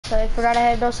So I forgot I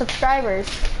had no subscribers.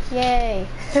 Yay.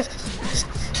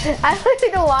 I don't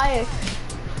even know why.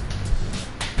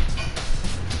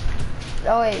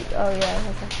 Oh wait, oh yeah,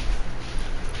 okay.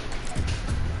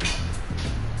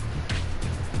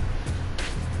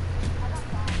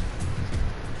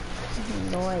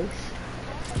 Nice.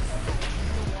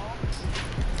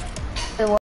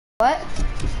 Wait, what?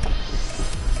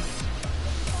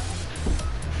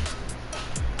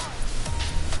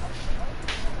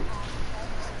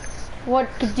 What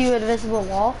could do invisible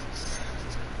wall?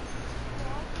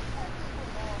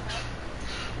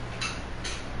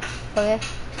 Okay.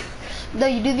 No,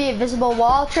 you do the invisible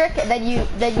wall trick, and then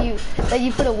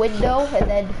you put a window, and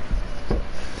then.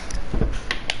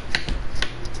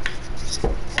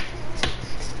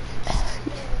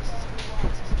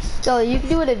 No, you can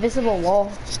do an invisible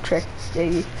wall trick,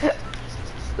 baby.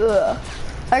 Ugh.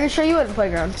 I can show you in the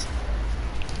playground.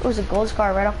 It was a gold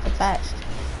scar right off the bat.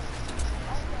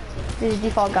 This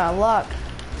default got luck.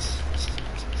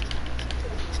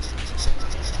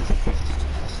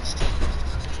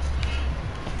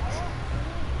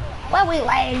 Where we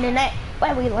landing at?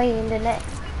 Where we landing at?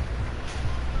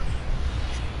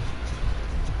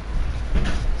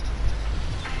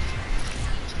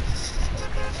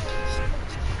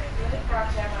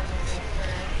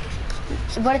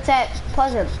 But it's at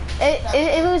Pleasant. If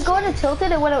it was going to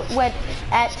Tilted, it would have went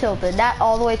at Tilted, not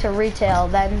all the way to retail,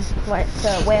 then went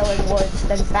to Wailing Woods,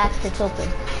 then back to Tilted.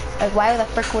 Like, why the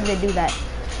frick would they do that?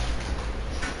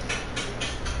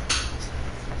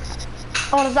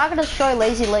 Oh, it's not gonna destroy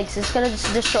Lazy Lakes. It's gonna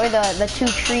just destroy the two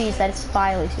trees that's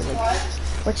by Lazy Lakes,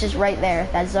 which is right there,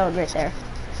 that zone right there.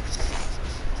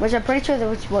 Which I'm pretty sure that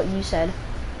was what you said.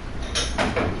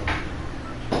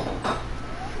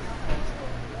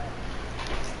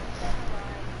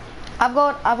 I'm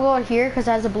going here because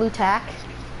it has a blue tack.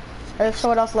 And if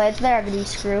someone else lands there, I'm gonna be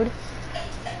screwed.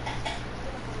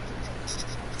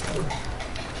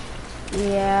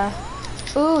 Yeah.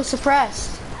 Ooh,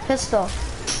 suppressed pistol.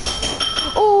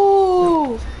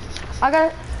 Ooh, I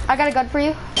got a gun for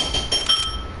you.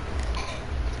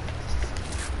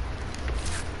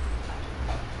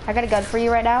 I got a gun for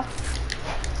you right now.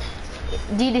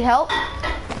 Do you need help?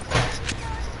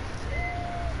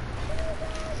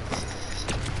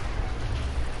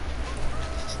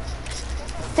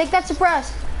 Take that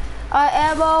suppressed.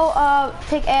 Ammo,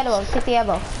 take ammo, take the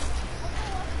ammo.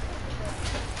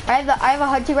 I have a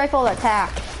hunting rifle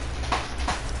attack.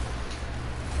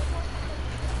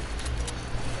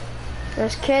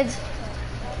 There's kids.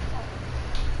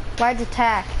 Mine's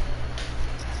attack.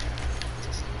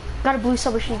 Got a blue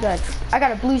submachine gun. I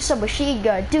got a blue submachine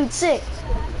gun. Dude, sick.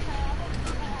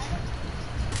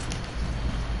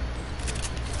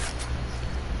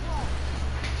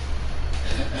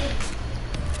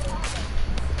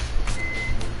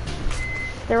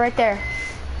 They're right there.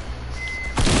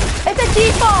 It's a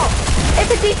default!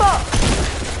 It's a default!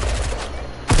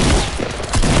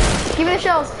 Give me the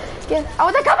shells. Yeah.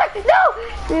 Oh, they're coming!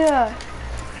 No! Yeah.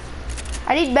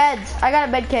 I need meds. I got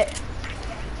a med kit.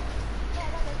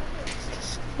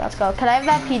 Let's go. Can I have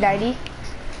that P90?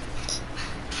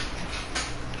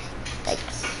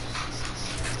 Thanks.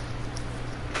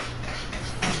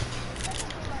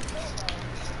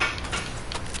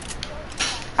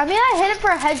 I mean, I hit it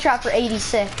for a headshot for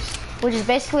 86, which is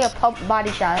basically a pump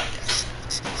body shot.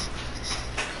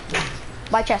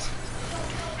 My chest.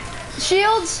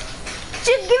 Shields!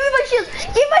 Give me my shields!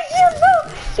 Give me my shields, bro!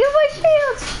 Give me my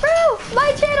shields, bro!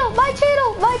 My channel, my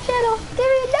channel, my channel! Give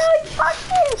me, no, fuck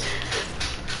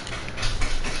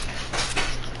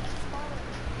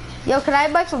you! Yo, can I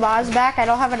have my FAMAS back? I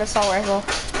don't have an assault rifle.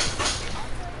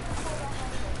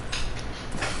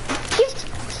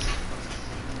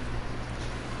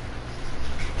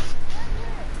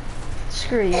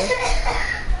 Screw you.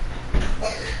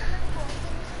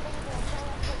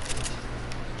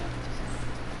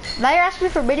 Now you're asking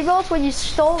me for mini bullets when you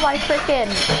stole my freaking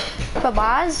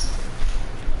FAMAS?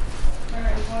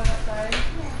 Alright, you going outside?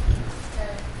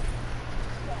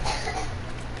 Okay.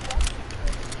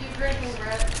 You drinking,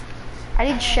 Brett? I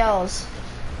need shells.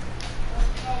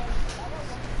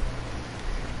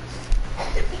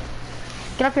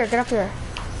 Get up here, get up here.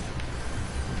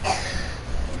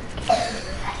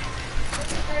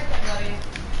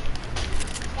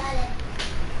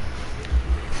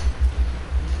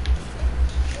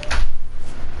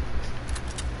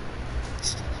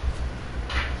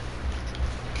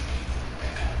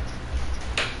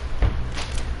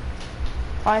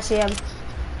 Oh, I see him.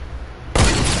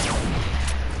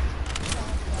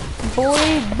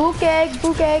 Boy, book egg,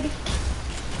 book egg.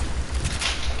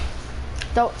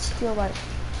 Don't steal my.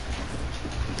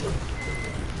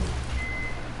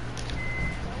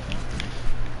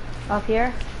 Up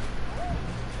here.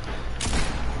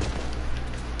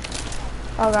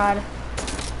 Oh god.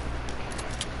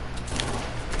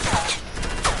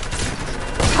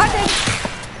 Hunting!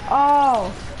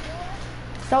 Oh.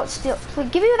 Don't steal.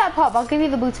 Wait, give me that pump. I'll give you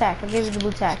the blue tack. I'll give you the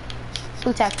blue tack.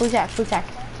 Blue tack, blue tack, blue tack.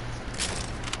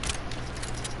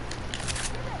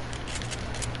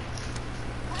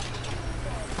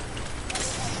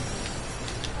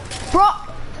 Bro,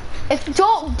 if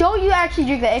don't you actually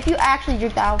drink that. If you actually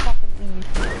drink that, I'll fucking leave.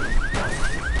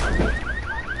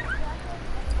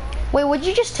 Wait, what'd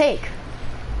you just take? You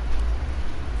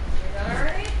done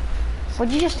already?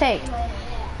 What'd you just take?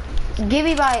 Give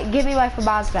me my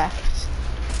FBOSS back.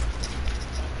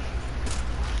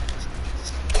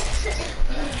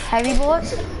 Heavy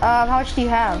bullets? How much do you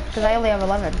have? Because I only have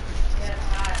 11. Yeah, it's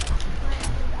hot.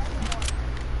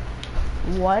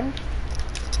 One.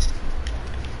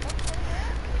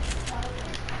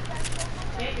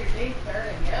 Get your day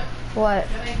started, yep. What?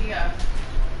 Good idea.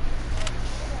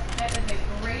 That is a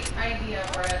great idea,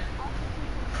 Brett.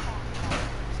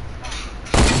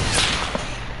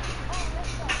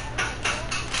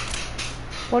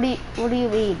 What do you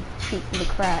mean? Cheat in the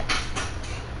crack.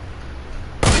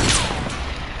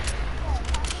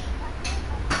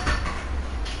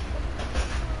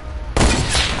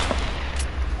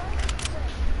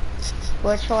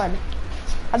 Which one?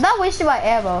 I'm not wasting my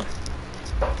ammo.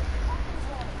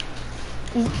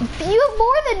 You have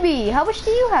more than me. How much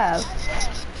do you have?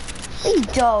 You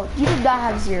don't. You do not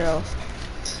have 0.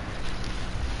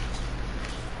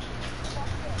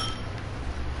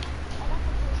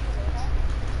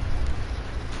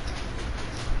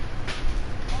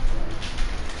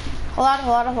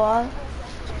 Hold on.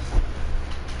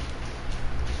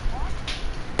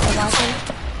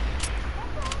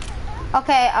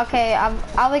 Okay,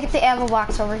 I'll look at the ammo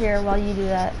box over here while you do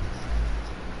that.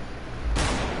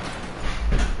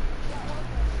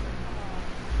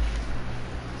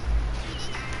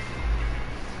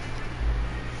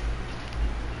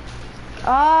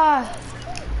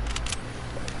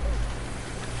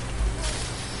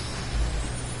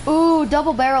 Ooh,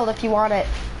 double barreled if you want it.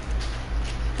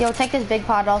 Yo, take this big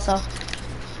pod also.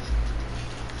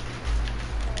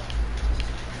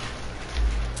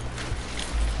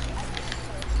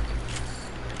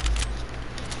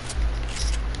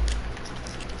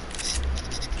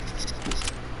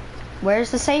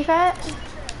 Where's the safe at?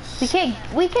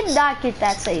 We cannot get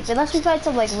that safe unless we find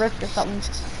some like rift or something.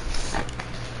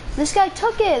 This guy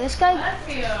took it. This guy. Let's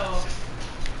go.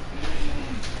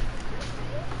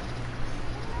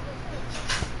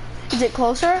 Is it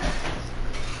closer?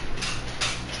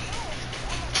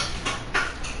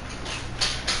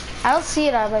 I don't see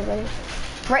it on my buddy.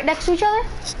 Right next to each other?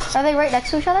 Are they right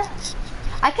next to each other?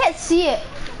 I can't see it.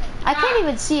 I can't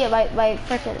even see it. My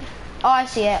frickin'. Oh, I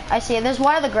see it. There's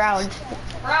one on the ground.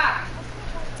 Rock.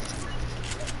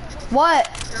 What?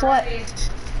 You're What? ready.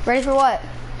 Ready for what?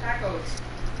 Tacos.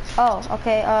 Oh,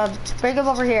 okay. Bring him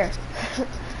over here.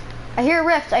 I hear a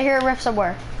rift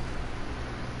somewhere.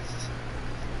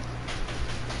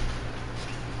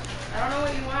 I don't know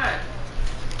what you want.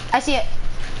 I see it.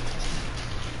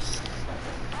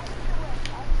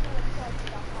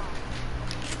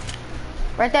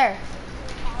 Right there.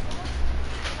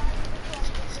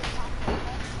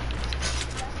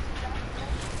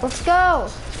 Let's go.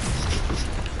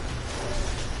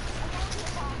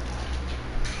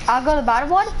 I'll go to the bottom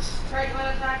one. Right, you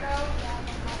want a taco?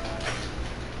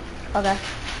 Okay.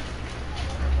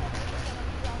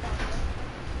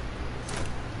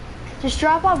 Just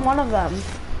drop on one of them.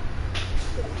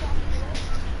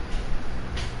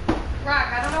 Rock,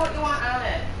 I don't know what you want on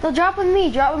it. No, drop with me.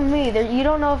 You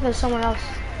don't know if there's someone else.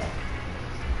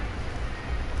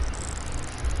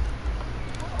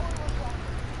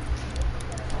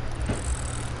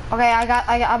 Okay,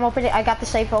 I'm opening. I got the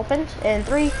safe opened in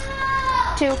 3,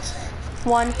 2,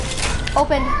 1.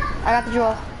 Open. I got the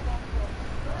jewel.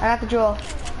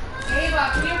 Hey,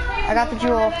 Bob, can you please I got the move for a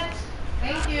jewel. minute?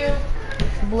 Thank you.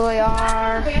 Blue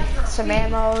AR, some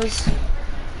ammos,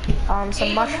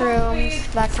 some mushrooms.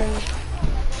 Vaccine.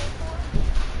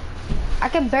 I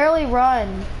can barely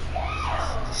run.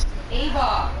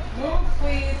 Ava, move,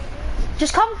 please.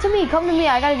 Just come to me.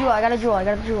 I got a jewel. Here, can you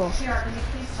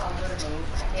please tell her to move?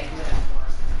 I can't do it anymore.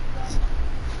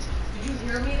 Did you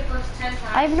hear me the first 10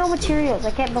 times? I have no materials.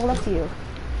 I can't build up to you.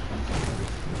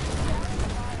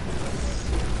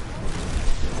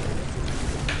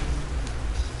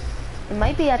 It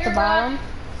might be at the bottom.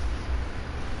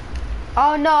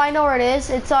 Oh no, I know where it is.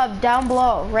 It's down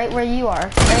below, right where you are,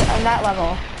 right on that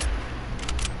level.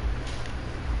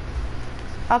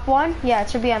 Up one? Yeah, it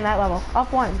should be on that level.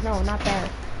 Up one. No, not there.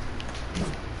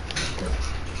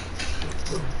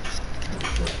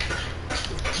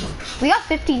 We got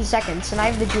 15 seconds, and I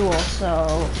have the jewel,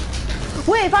 so...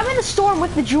 Wait, if I'm in the storm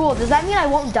with the jewel, does that mean I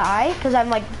won't die? Because I'm,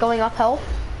 like, going up health?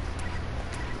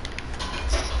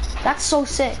 That's so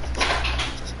sick.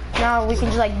 Now we can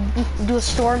just, like, do a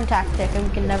storm tactic, and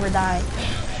we can never die.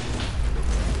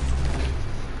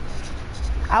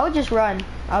 I would just run.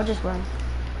 I would just run.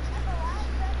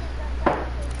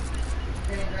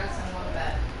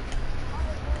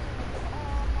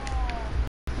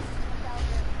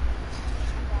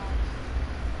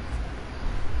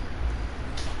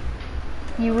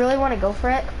 You really want to go for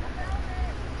it?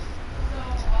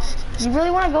 You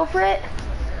really want to go for it?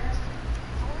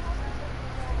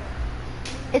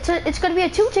 It's gonna be a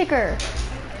 2-ticker.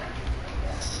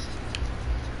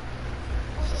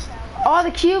 Oh,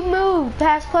 the cube moved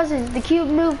past Pleasant. The cube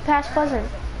moved past Pleasant.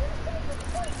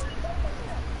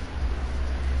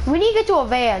 We need to get to a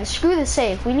van. Screw the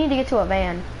safe. We need to get to a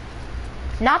van.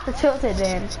 Not the tilted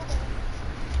van.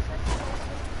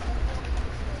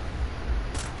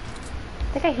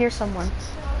 I think I hear someone.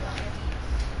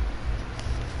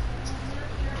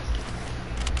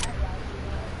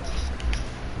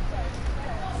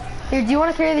 Here, do you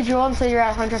want to carry the jewel until you're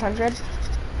at 100?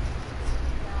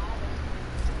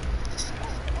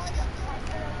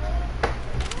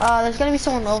 There's gonna be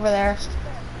someone over there.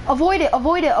 Avoid it,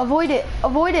 avoid it, avoid it,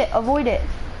 avoid it, avoid it.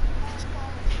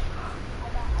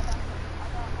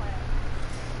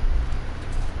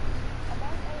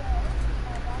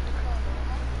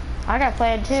 I got a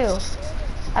plan too.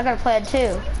 I got a plan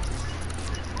too.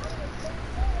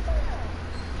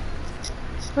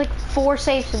 Like 4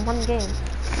 safes in one game.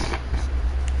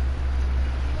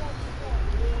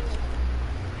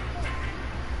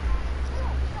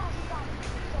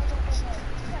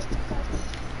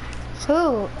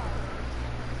 Who?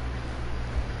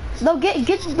 No, get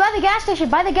by the gas station,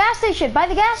 by the gas station, by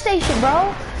the gas station,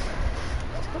 bro.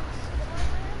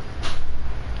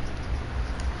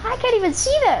 I can't even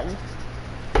see them.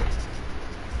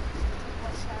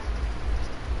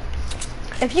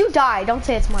 If you die, don't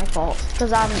say it's my fault,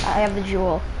 because I have the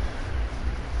jewel.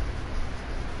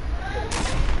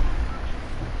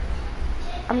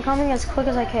 I'm coming as quick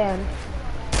as I can.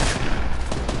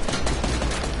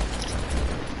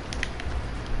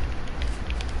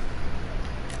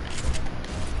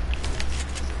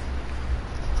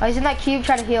 Oh, he's in that cube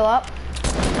trying to heal up.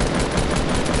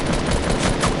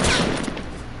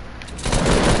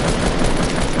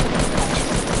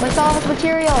 Waste all his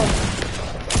materials.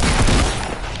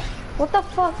 What the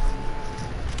fuck?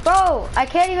 Bro, I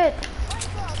can't even.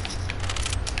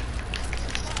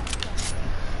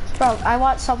 Bro, I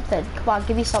want something. Come on,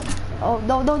 give me something. Oh,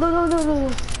 no, no, no, no, no,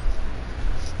 no.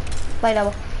 Light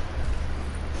ammo.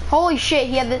 Holy shit,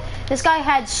 this guy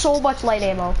had so much light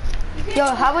ammo. Yo,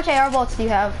 how much AR bullets do you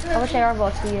have? How much AR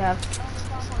bullets do you have?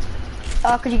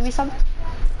 Could you give me some?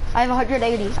 I have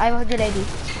 180. I have 180.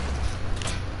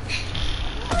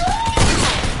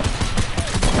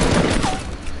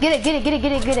 Get it, get it, get it,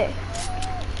 get it, get it.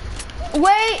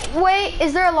 Wait, wait,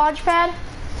 is there a launch pad?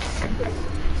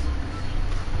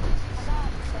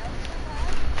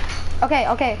 Okay,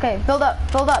 okay, okay. Build up,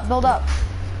 build up, build up,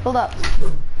 build up.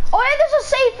 Oh, and there's a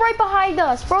safe right behind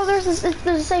us. Bro, there's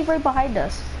a safe right behind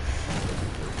us.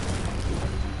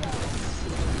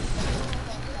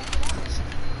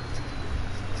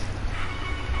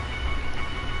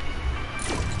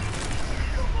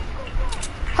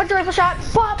 Hunter rifle shot,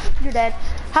 pop, you're dead.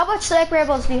 How much sniper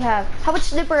ammo do you have? How much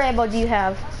sniper ammo do you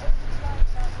have?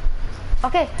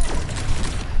 Okay.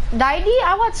 90?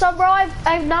 I want some, bro. I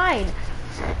have 9.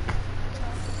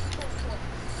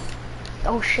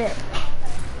 Oh shit.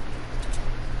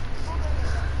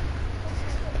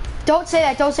 Don't say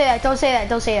that, don't say that, don't say that,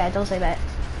 don't say that, don't say that.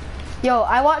 Yo,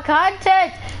 I want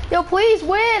content. Yo, please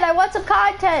win. I want some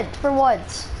content for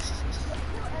once.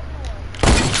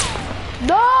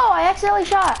 No, I accidentally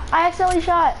shot. I accidentally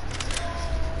shot.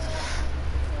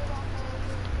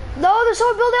 No, there's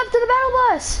someone building up to the battle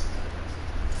bus.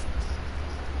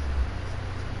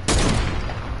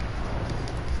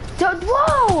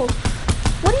 Whoa!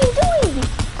 What are you doing?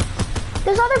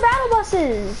 There's other battle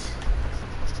buses.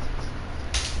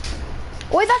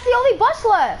 Wait, that's the only bus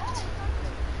left.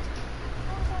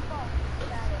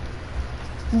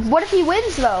 What if he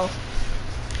wins though?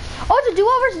 Oh, it's a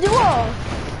duo versus duo.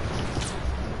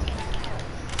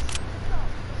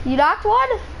 You knocked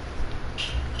one?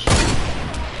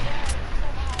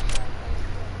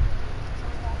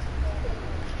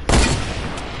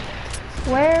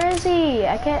 Where is he?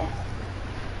 I can't.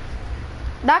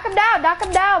 Knock him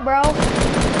down, bro.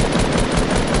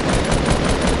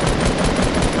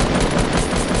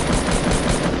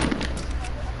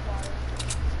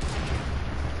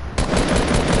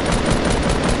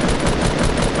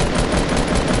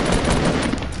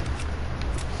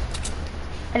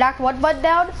 knocked one button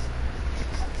down.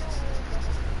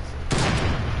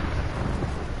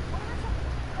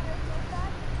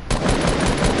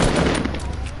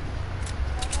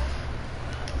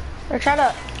 We're trying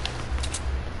to...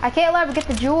 I can't let him get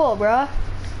the jewel, bruh.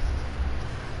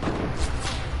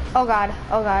 Oh god,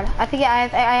 oh god. I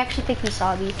actually think he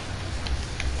saw me.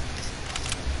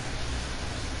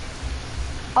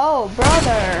 Oh,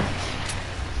 brother.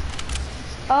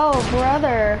 Oh,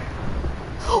 brother.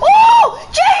 Oh,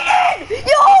 Jaden!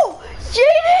 Yo,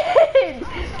 Jaden!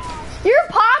 You're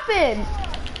popping.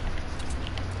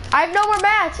 I have no more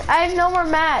mats. I have no more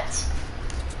mats.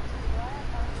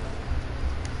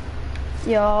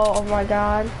 Yo, oh my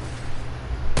god.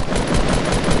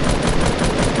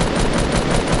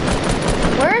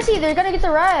 Where is he? They're gonna get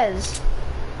the res.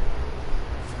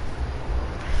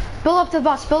 Build up to the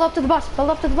bus, build up to the bus, build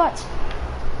up to the bus.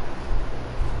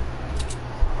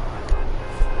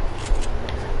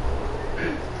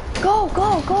 Go,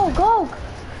 go, go, go.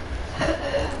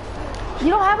 You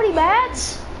don't have any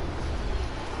mats?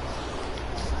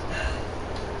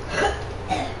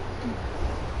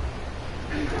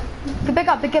 Get back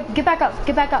up, get back up,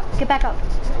 get back up, get back up.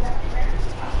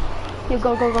 You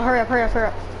go, go, go, hurry up, hurry up, hurry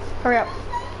up, hurry up.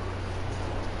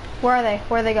 Where are they?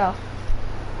 Where'd they go?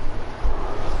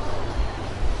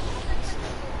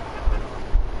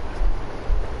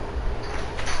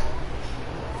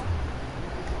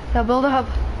 Now build up.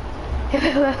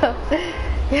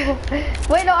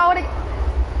 Wait, no, I wanna...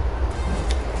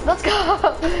 Let's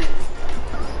go!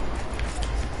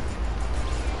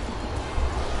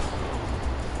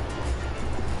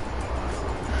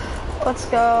 Let's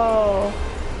go.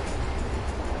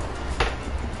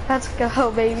 Let's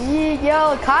go, baby.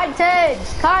 Yo, content!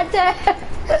 Content!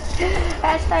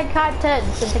 Hashtag content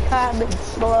in the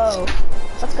comments below.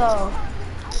 Let's go.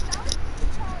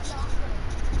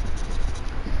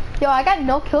 Yo, I got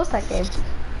no kills that game.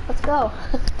 Let's go.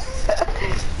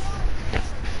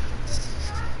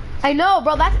 I know,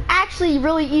 bro. That's actually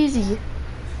really easy.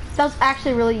 That was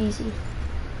actually really easy.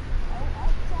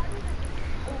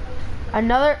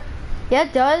 Another... Yeah,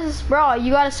 it does. Bro,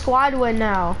 you got a squad win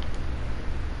now.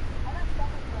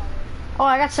 Oh,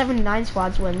 I got 79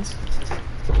 squads wins.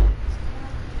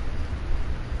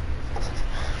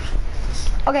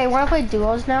 Okay, wanna play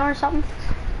duos now or something?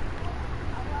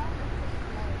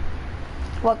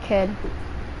 What kid?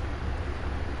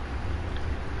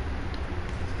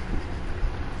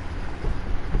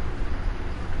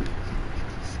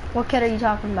 What kid are you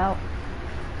talking about?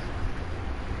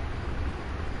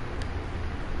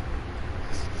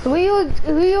 Who are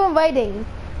you inviting?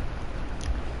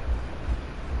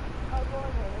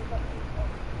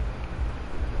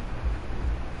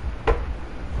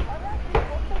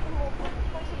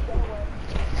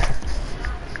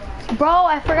 Bro,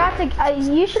 I forgot to.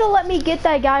 You should have let me get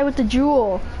that guy with the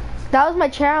jewel. That was my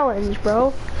challenge,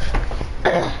 bro.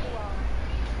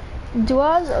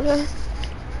 Duos? Okay.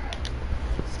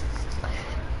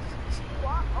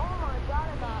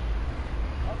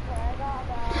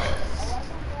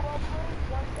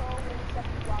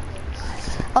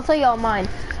 I'll tell you all mine.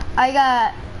 I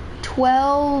got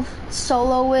 12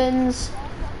 solo wins,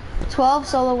 12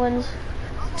 solo wins,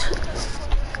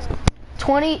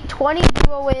 20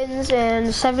 duo wins,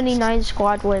 and 79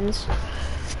 squad wins.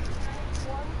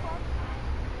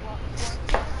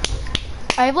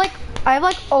 I have like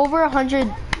over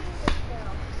 100.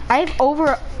 I have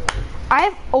over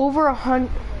 100.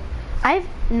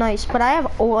 Nice, but I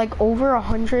have like over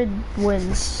 100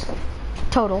 wins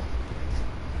total.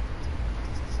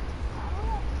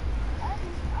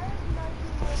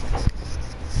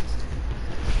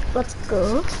 Let's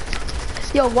go.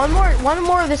 Yo, one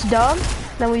more of this dub,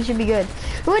 then we should be good.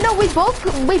 Wait, no, we both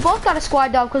got a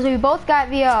squad dub because we both got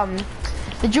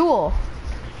the jewel.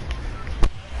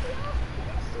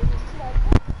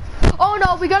 Oh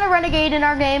no, we got a renegade in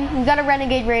our game. We got a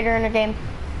renegade raider in our game.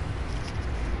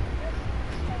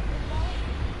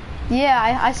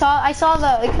 Yeah, I saw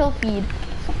the kill feed.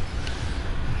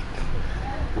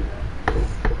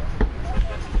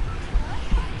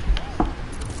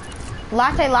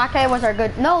 Latte was our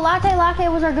good. No, Latte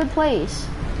was our good place.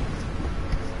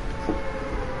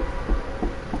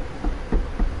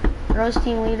 Rose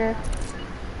team leader.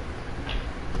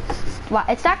 Wow,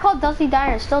 it's not called Dusty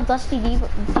Diner. It's still Dusty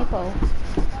Depot.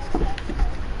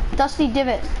 Dusty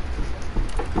Divot.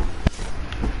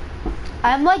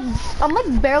 I'm like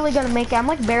barely gonna make it. I'm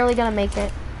like barely gonna make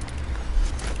it.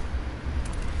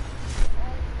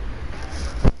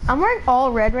 I'm wearing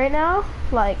all red right now,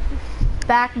 like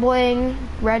back bling,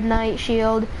 red knight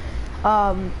shield,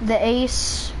 the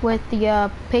ace with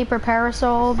the paper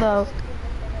parasol, the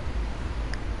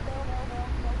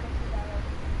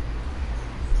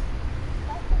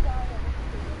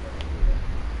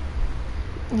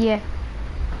Yeah.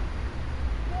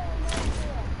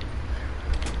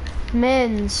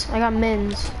 Mins. I got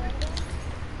mins.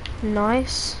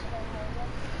 Nice.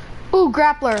 Ooh,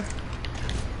 grappler.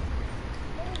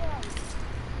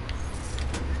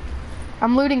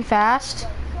 I'm looting fast.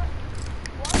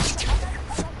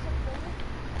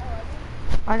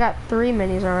 I got 3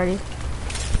 minis already.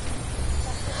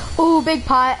 Ooh, big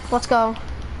pot. Let's go.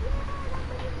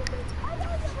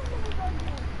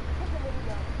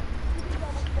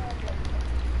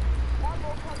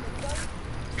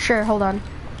 Sure, hold on.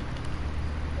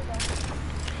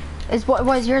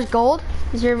 Was yours gold?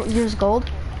 Is yours gold?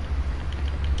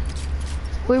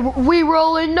 We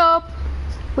rolling up.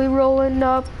 We rolling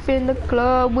up in the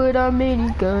club with our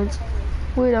mini guns.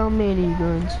 With our mini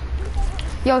guns.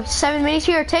 Yo, 7 minis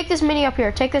here. Take this mini up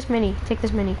here. Take this mini. Take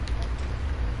this mini.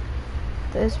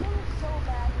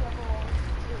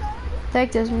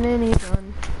 Take this mini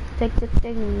gun. Take the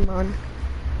thing on.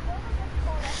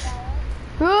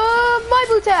 My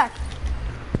blue tack.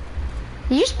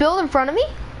 Did you just build in front of me?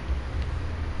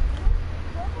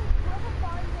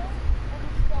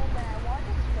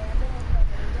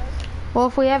 Well,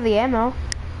 if we have the ammo.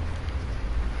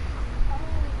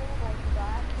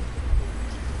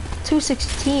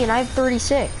 216, I have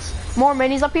 36. More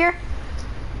minis up here?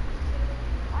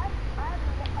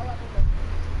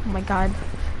 Oh my god.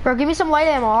 Bro, give me some light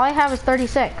ammo. All I have is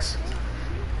 36.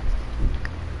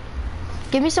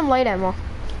 Give me some light ammo.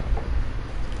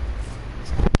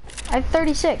 I have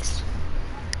 36.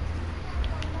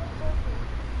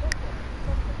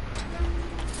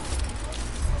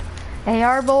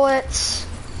 AR bullets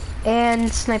and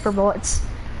sniper bullets.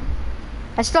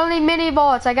 I still need mini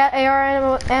bullets. I got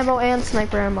AR ammo and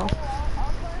sniper ammo.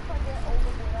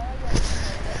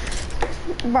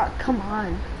 Bro, come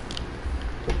on.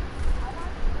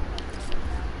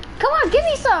 Come on, give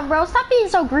me some, bro. Stop being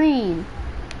so green.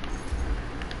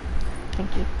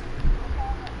 Thank you.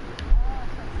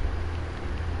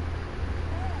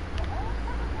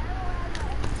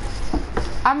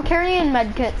 I'm carrying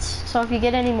med kits, so if you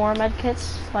get any more med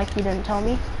kits, like you didn't tell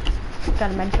me, got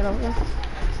a med kit over there.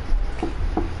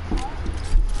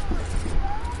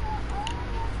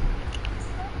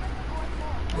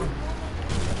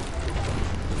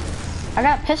 I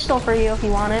got a pistol for you if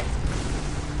you want it.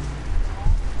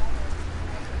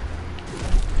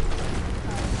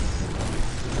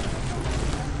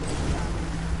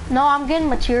 No, I'm getting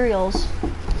materials.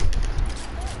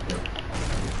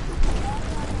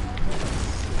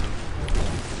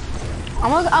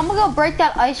 I'm gonna go break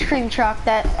that ice cream truck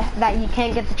that you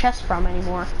can't get the chest from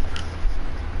anymore.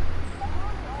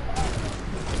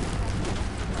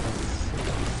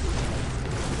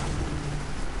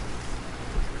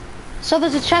 So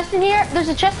there's a chest in here. There's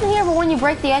a chest in here, but when you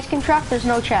break the ice cream truck, there's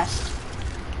no chest.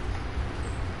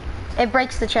 It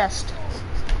breaks the chest.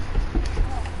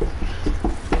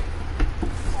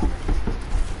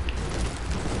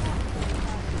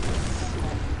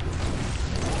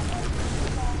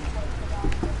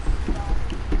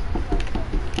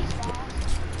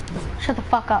 Shut the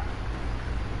fuck up.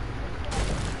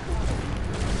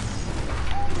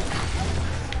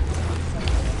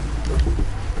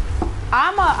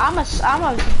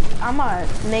 I'm a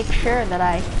make sure that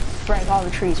I break all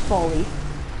the trees fully.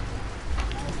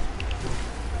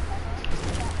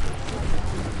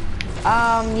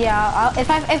 Yeah. If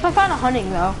I find a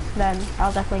hunting though, then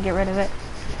I'll definitely get rid of it.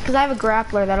 Cause I have a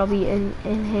grappler that'll be in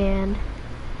hand.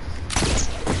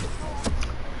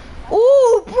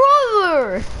 Ooh,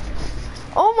 brother!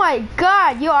 Oh my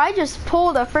god, yo, I just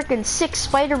pulled a freaking sick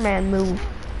Spider-Man move.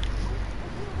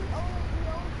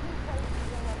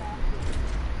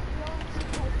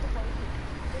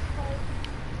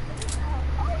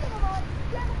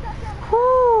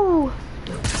 Whoo!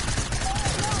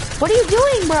 What are you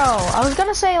doing, bro? I was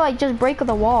gonna say, like, just break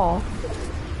the wall.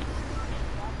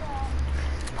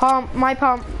 Pump, my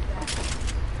pump.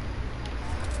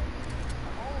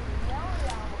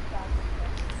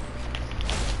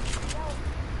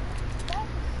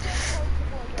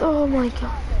 Oh my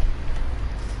god.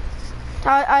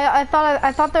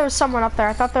 I thought there was someone up there.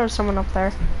 I thought there was someone up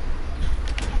there.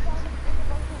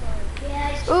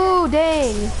 Ooh,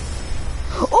 dang.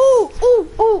 Ooh, ooh,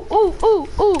 ooh, ooh, ooh,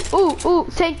 ooh, ooh, ooh.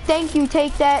 Thank you,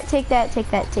 take that, take that, take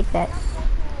that, take that.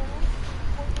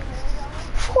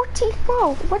 14,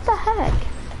 bro, what the heck?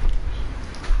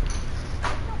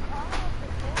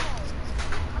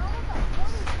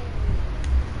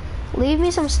 Leave me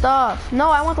some stuff.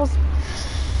 No, I want those.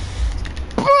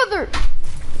 Brother!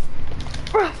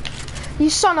 You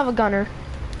son of a gunner.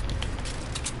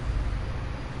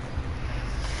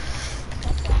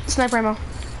 Sniper ammo.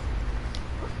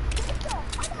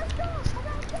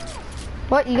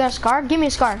 What, you got a scar? Give me a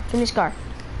scar. Give me a scar.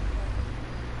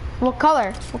 What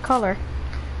color? What color?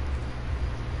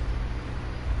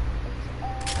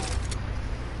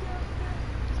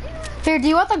 Here, do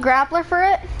you want the grappler for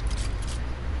it?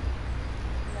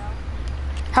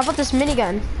 How about this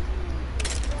minigun?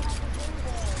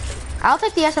 I'll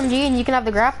take the SMG and you can have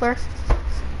the grappler.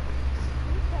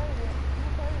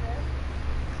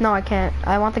 No, I can't.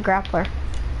 I want the grappler.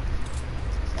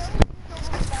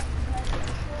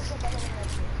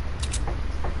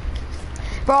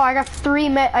 Bro, I got three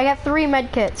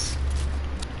med kits.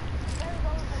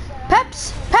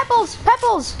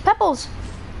 Pebbles.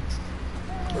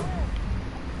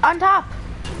 On top.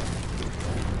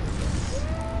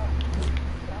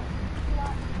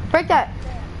 Break that.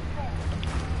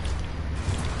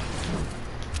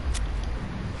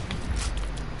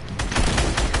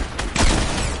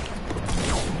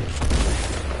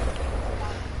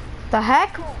 The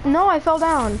heck? No, I fell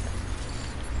down.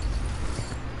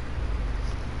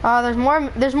 There's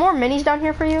more minis down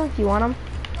here for you if you want them.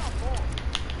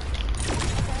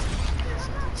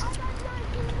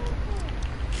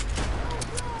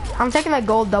 I'm taking that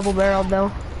gold double barreled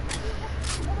though.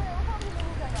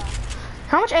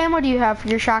 How much ammo do you have for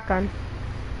your shotgun?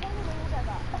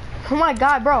 Oh my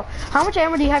god, bro. How much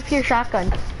ammo do you have for your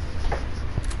shotgun?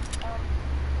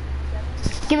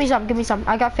 Give me some.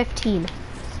 I got 15.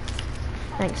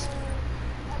 Thanks.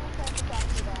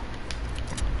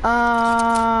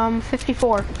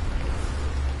 54.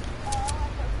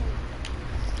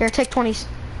 Here, take 20.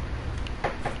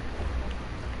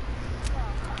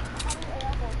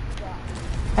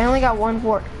 I only got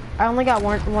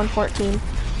 114.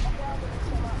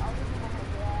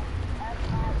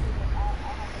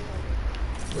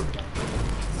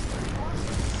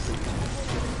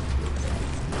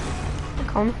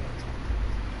 Come.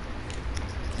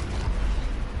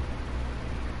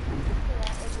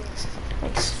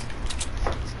 Thanks.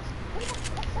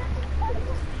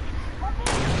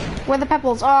 Where are the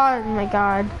pebbles? Oh my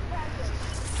god.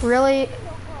 Really?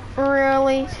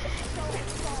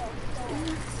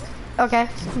 Okay,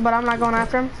 but I'm not going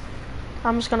after him.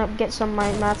 I'm just gonna get some of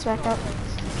my mats back up.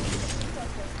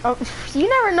 Oh, you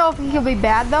never know if he could be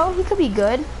bad though. He could be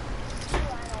good.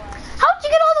 How'd you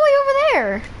get all the way over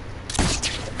there?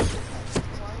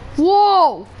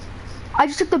 Whoa! I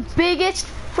just took the biggest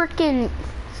freaking...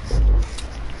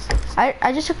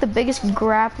 I just took the biggest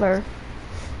grappler.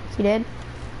 You did?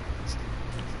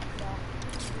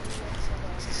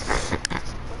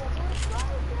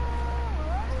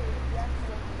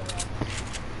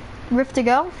 Rift to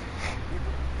go?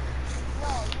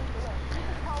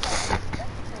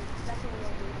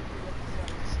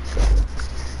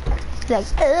 He's like,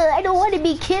 I don't want to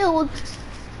be killed.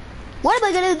 What am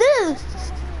I gonna do?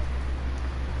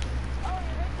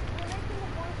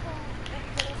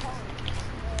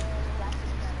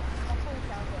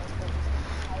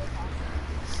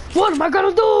 What am I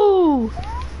gonna do?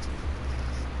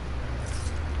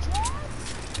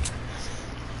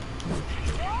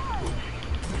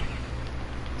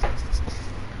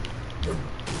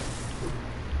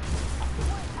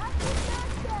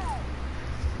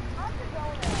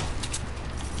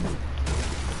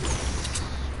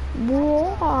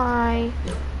 Why?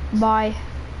 Bye.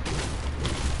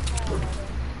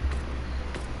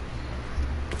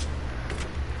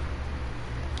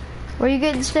 Where you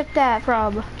getting snipped at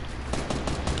from?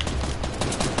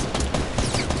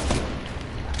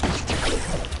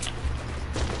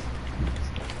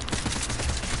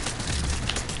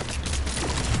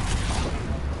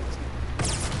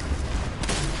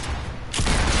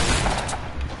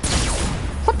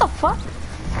 What the fuck?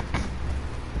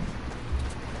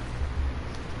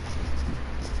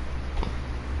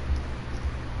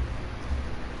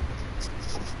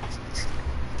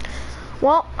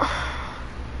 Well,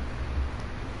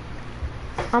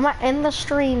 I'm gonna end the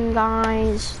stream,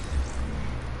 guys.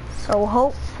 So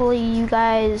hopefully you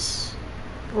guys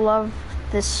love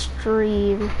this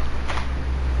stream.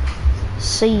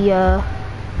 See ya.